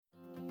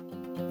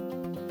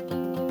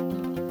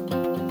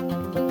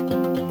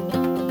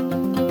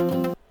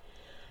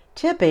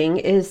Tipping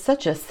is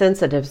such a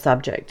sensitive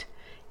subject.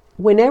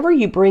 Whenever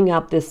you bring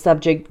up this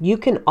subject, you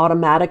can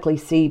automatically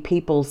see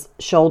people's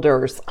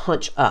shoulders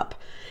hunch up.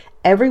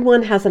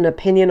 Everyone has an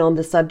opinion on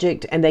the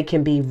subject and they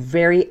can be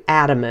very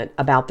adamant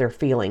about their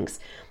feelings.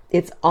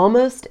 It's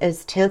almost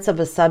as tense of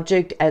a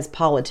subject as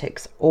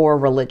politics or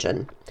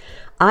religion.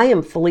 I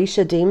am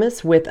Felicia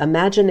Demas with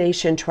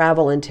Imagination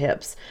Travel and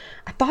Tips.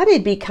 I thought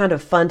it'd be kind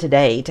of fun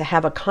today to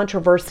have a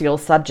controversial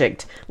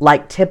subject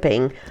like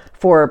tipping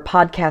for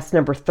podcast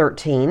number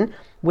 13,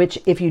 which,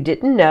 if you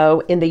didn't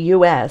know, in the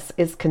U.S.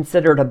 is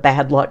considered a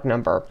bad luck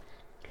number.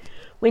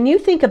 When you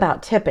think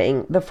about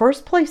tipping, the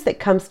first place that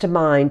comes to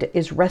mind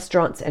is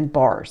restaurants and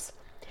bars.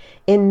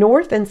 In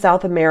North and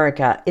South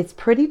America, it's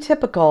pretty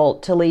typical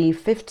to leave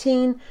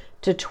 15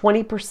 to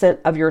 20%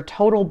 of your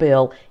total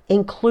bill,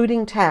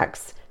 including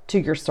tax, to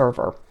your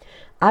server.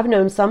 I've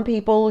known some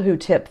people who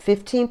tip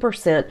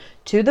 15%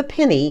 to the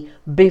penny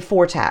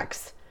before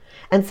tax.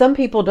 And some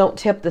people don't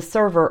tip the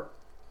server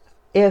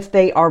if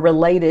they are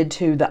related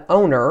to the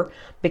owner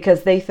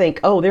because they think,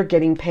 oh, they're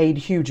getting paid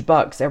huge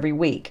bucks every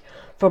week.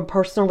 From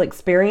personal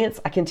experience,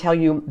 I can tell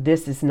you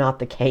this is not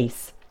the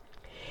case.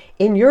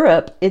 In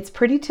Europe, it's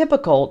pretty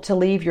typical to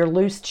leave your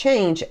loose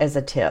change as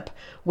a tip,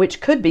 which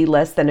could be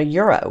less than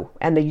 €1.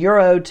 And the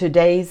euro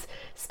today's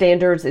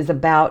standards is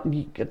about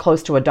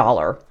close to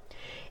 $1.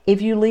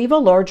 If you leave a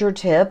larger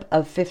tip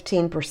of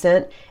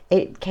 15%,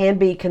 it can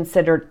be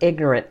considered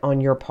ignorant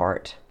on your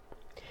part.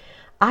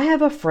 I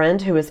have a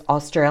friend who is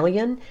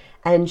Australian,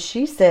 and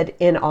she said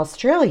in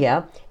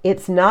Australia,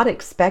 it's not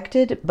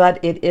expected,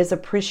 but it is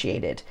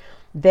appreciated.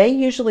 They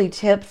usually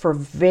tip for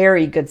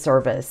very good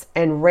service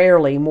and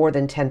rarely more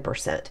than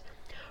 10%.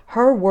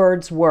 Her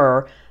words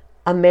were,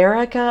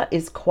 America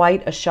is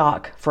quite a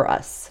shock for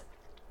us.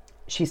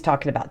 She's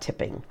talking about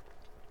tipping.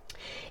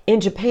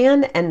 In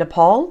Japan and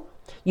Nepal,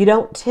 you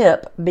don't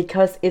tip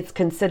because it's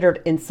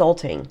considered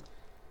insulting.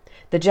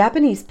 The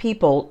Japanese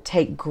people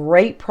take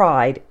great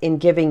pride in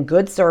giving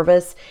good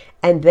service,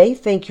 and they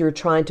think you're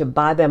trying to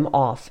buy them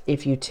off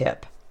if you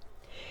tip.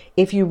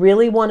 If you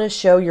really want to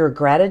show your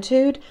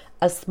gratitude,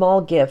 a small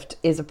gift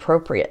is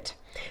appropriate.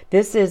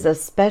 This is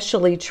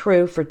especially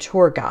true for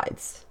tour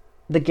guides,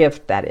 the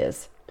gift that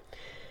is.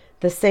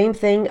 The same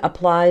thing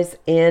applies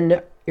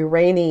in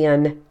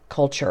Iranian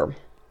culture.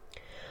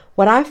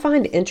 What I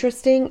find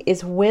interesting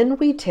is when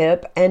we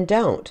tip and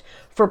don't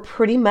for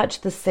pretty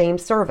much the same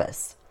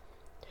service.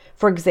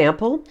 For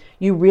example,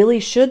 you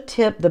really should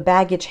tip the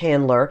baggage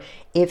handler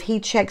if he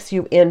checks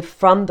you in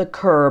from the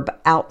curb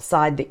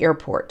outside the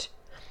airport.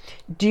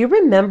 Do you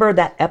remember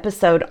that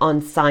episode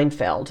on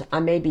Seinfeld? I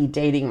may be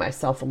dating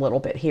myself a little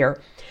bit here,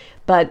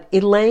 but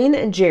Elaine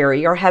and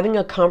Jerry are having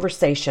a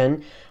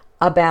conversation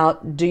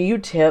about, do you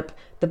tip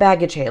the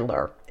baggage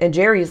handler? And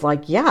Jerry's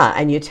like, yeah,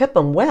 and you tip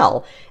them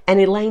well. And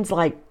Elaine's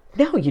like,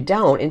 no, you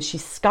don't. And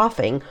she's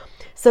scoffing.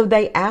 So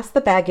they ask the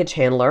baggage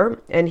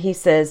handler, and he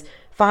says,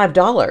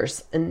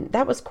 $5, and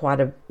that was quite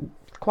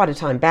a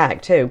time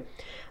back too.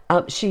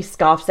 She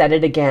scoffs at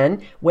it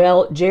again.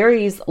 Well,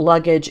 Jerry's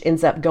luggage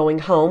ends up going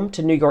home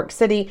to New York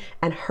City,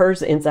 and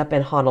hers ends up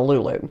in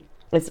Honolulu.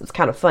 It's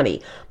kind of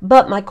funny.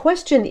 But my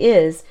question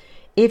is,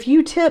 if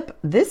you tip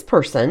this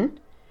person,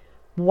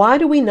 why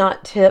do we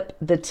not tip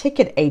the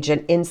ticket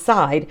agent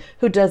inside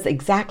who does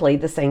exactly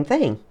the same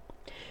thing?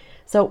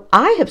 So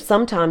I have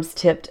sometimes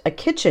tipped a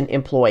kitchen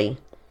employee.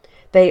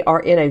 They are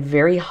in a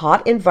very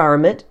hot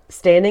environment,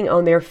 standing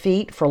on their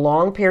feet for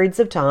long periods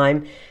of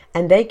time,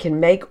 and they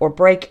can make or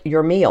break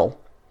your meal.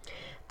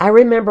 I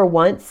remember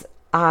once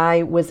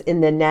I was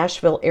in the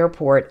Nashville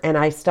airport and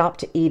I stopped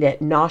to eat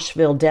at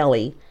Nashville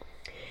Deli,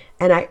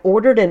 and I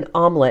ordered an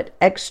omelet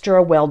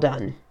extra well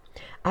done.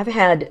 I've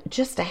had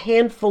just a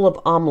handful of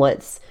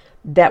omelets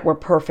that were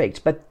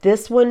perfect, but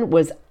this one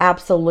was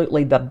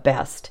absolutely the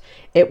best.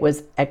 It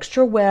was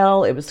extra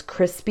well, it was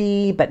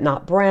crispy but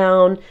not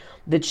brown.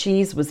 The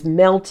cheese was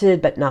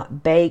melted but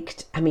not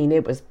baked. I mean,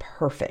 it was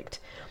perfect.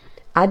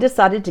 I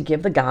decided to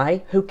give the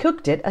guy who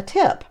cooked it a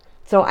tip.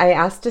 So I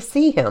asked to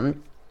see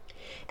him,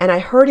 and I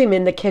heard him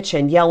in the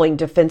kitchen yelling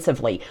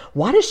defensively,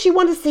 why does she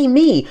want to see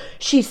me?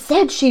 She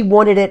said she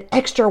wanted it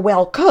extra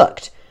well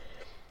cooked.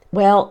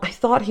 Well, I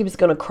thought he was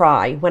going to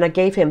cry when I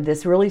gave him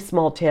this really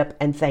small tip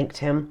and thanked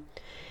him.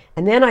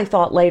 And then I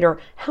thought later,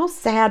 how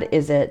sad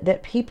is it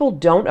that people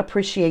don't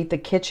appreciate the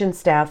kitchen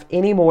staff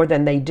any more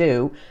than they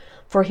do,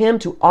 for him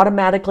to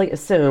automatically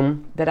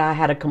assume that I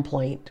had a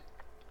complaint.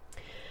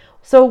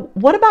 So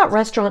what about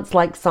restaurants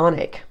like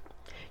Sonic?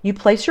 You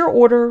place your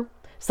order,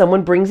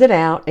 someone brings it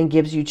out and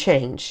gives you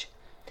change.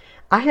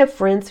 I have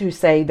friends who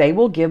say they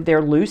will give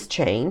their loose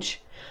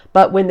change,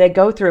 but when they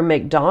go through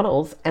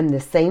McDonald's and the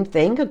same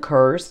thing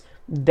occurs,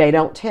 they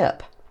don't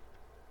tip.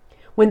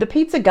 When the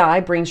pizza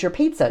guy brings your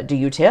pizza, do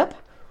you tip?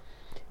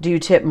 Do you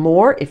tip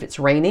more if it's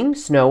raining,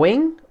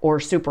 snowing, or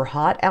super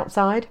hot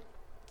outside?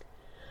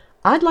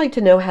 I'd like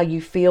to know how you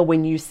feel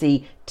when you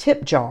see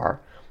tip jar,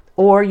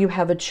 or you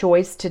have a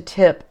choice to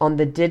tip on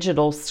the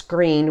digital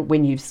screen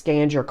when you've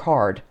scanned your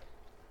card.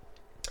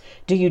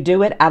 Do you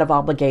do it out of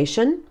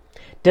obligation?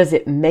 Does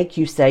it make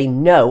you say,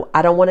 no,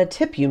 I don't want to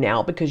tip you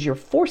now because you're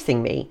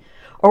forcing me?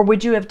 Or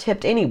would you have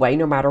tipped anyway,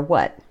 no matter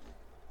what?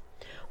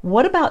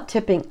 What about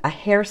tipping a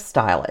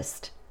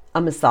hairstylist,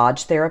 a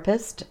massage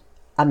therapist,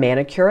 a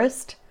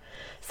manicurist?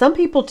 Some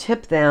people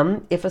tip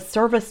them if a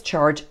service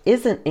charge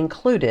isn't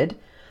included.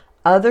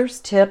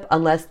 Others tip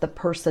unless the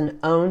person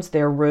owns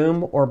their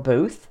room or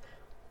booth,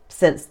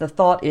 since the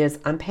thought is,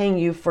 I'm paying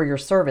you for your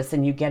service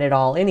and you get it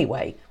all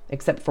anyway,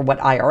 except for what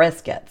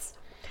IRS gets.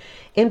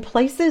 In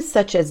places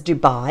such as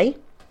Dubai,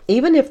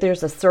 even if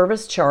there's a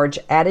service charge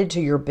added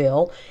to your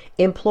bill,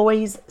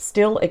 employees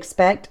still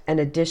expect an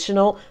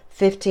additional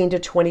 15 to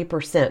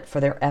 20% for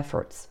their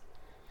efforts.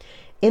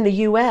 In the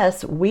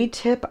U.S., we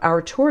tip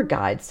our tour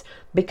guides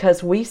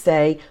because we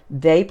say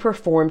they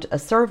performed a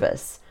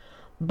service.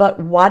 But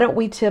why don't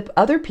we tip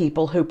other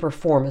people who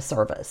perform a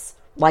service,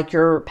 like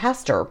your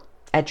pastor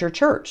at your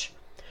church,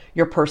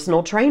 your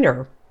personal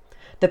trainer,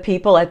 the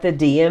people at the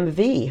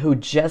DMV who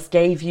just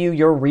gave you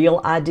your real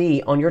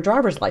ID on your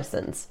driver's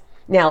license?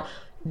 Now,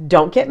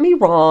 don't get me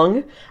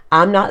wrong.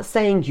 I'm not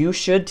saying you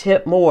should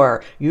tip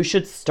more. You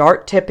should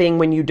start tipping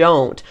when you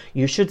don't.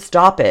 You should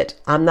stop it.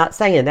 I'm not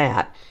saying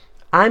that.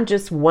 I'm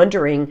just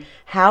wondering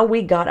how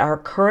we got our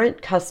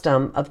current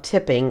custom of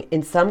tipping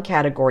in some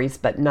categories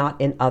but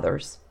not in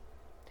others.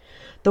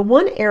 The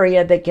one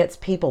area that gets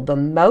people the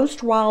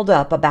most riled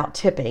up about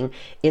tipping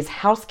is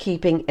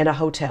housekeeping in a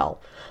hotel.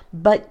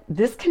 But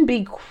this can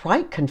be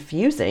quite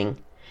confusing.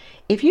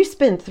 If you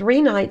spend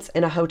 3 nights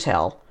in a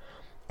hotel,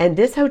 and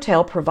this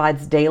hotel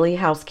provides daily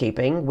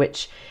housekeeping,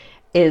 which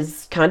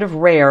is kind of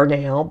rare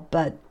now,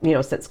 but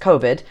since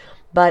COVID,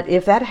 but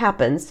if that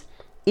happens,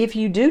 if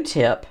you do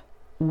tip,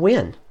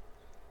 when?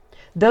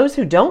 Those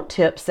who don't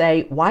tip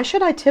say, why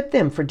should I tip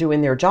them for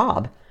doing their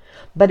job?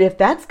 But if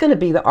that's going to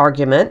be the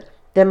argument,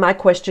 then my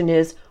question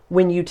is,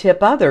 when you tip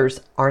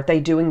others, aren't they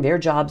doing their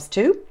jobs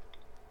too?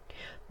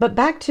 But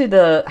back to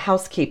the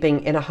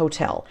housekeeping in a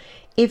hotel.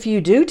 If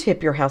you do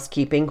tip your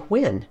housekeeping,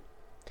 when?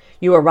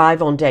 You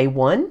arrive on day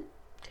 1,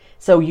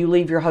 so you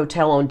leave your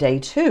hotel on day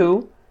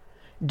 2.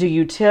 Do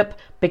you tip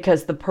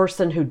because the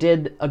person who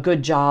did a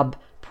good job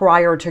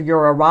prior to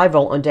your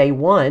arrival on day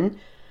 1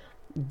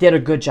 did a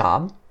good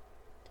job?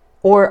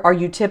 Or are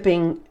you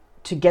tipping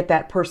to get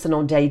that person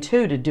on day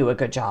 2 to do a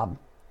good job?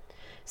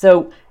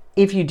 So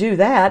if you do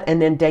that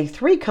and then day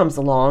 3 comes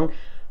along,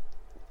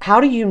 how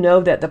do you know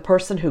that the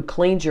person who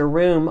cleaned your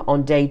room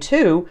on day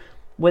 2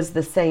 was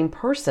the same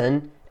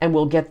person and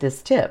will get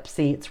this tip?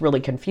 See, it's really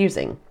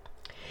confusing.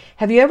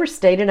 Have you ever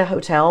stayed in a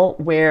hotel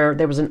where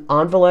there was an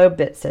envelope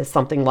that says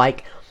something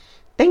like,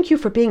 thank you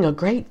for being a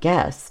great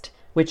guest,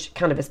 which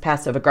kind of is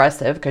passive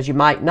aggressive because you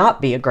might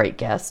not be a great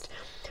guest,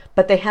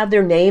 but they have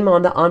their name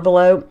on the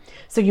envelope,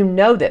 so you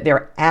know that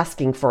they're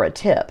asking for a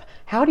tip.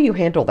 How do you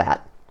handle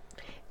that?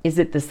 Is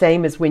it the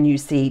same as when you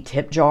see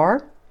tip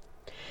jar?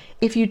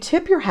 If you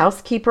tip your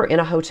housekeeper in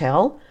a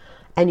hotel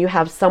and you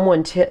have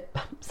someone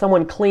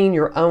clean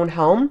your own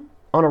home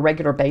on a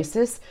regular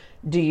basis,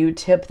 do you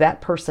tip that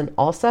person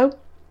also?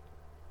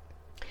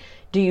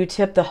 Do you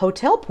tip the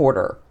hotel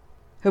porter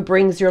who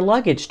brings your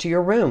luggage to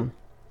your room?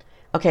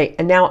 Okay,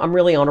 and now I'm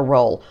really on a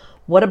roll.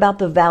 What about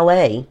the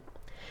valet?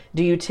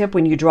 Do you tip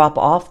when you drop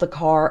off the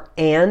car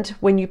and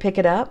when you pick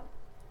it up?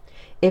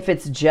 If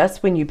it's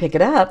just when you pick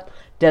it up,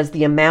 does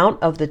the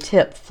amount of the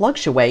tip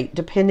fluctuate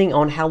depending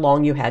on how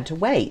long you had to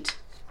wait?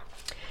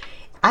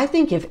 I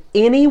think if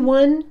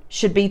anyone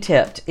should be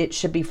tipped, it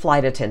should be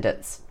flight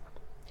attendants.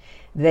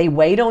 They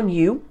wait on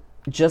you,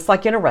 just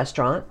like in a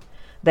restaurant.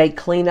 They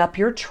clean up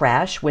your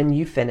trash when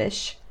you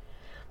finish.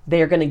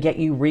 They're going to get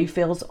you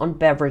refills on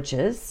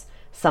beverages.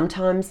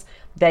 Sometimes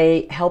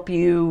they help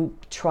you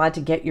try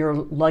to get your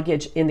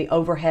luggage in the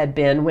overhead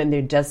bin when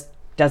there just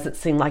doesn't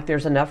seem like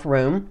there's enough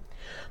room.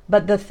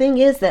 But the thing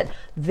is that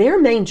their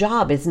main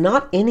job is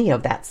not any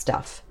of that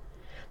stuff.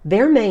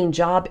 Their main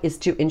job is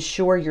to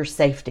ensure your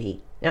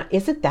safety. Now,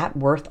 isn't that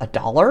worth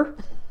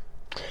 $1?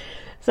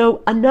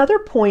 So another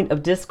point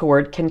of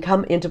discord can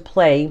come into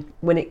play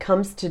when it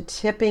comes to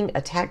tipping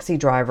a taxi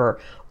driver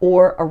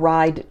or a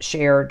ride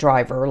share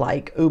driver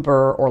like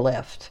Uber or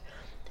Lyft.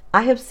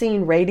 I have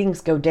seen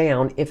ratings go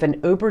down if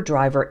an Uber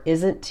driver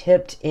isn't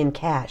tipped in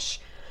cash.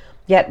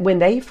 Yet when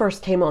they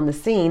first came on the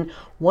scene,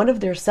 one of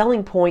their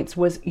selling points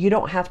was you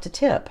don't have to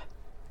tip.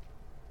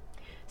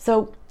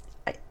 So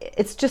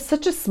it's just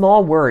such a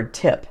small word,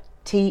 tip,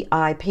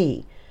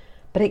 T-I-P,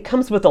 but it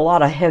comes with a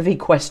lot of heavy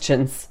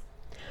questions.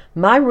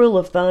 My rule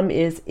of thumb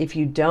is if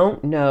you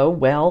don't know,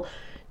 well,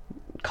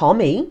 call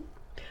me.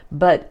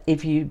 But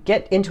if you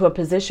get into a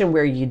position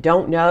where you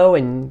don't know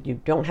and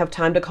you don't have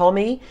time to call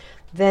me,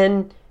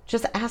 then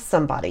just ask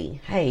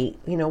somebody, hey,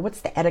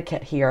 what's the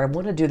etiquette here? I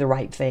want to do the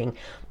right thing.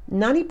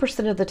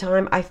 90% of the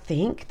time, I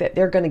think that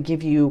they're going to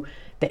give you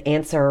the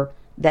answer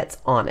that's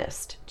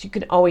honest. You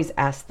can always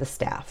ask the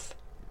staff.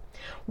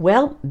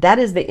 Well, that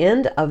is the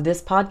end of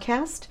this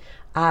podcast.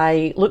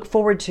 I look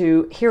forward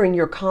to hearing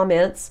your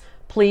comments.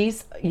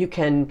 Please, you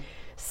can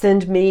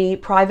send me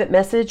private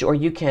message or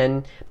you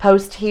can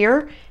post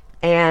here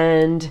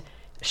and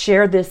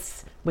share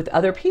this with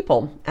other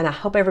people. And I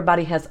hope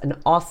everybody has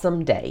an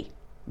awesome day.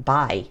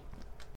 Bye.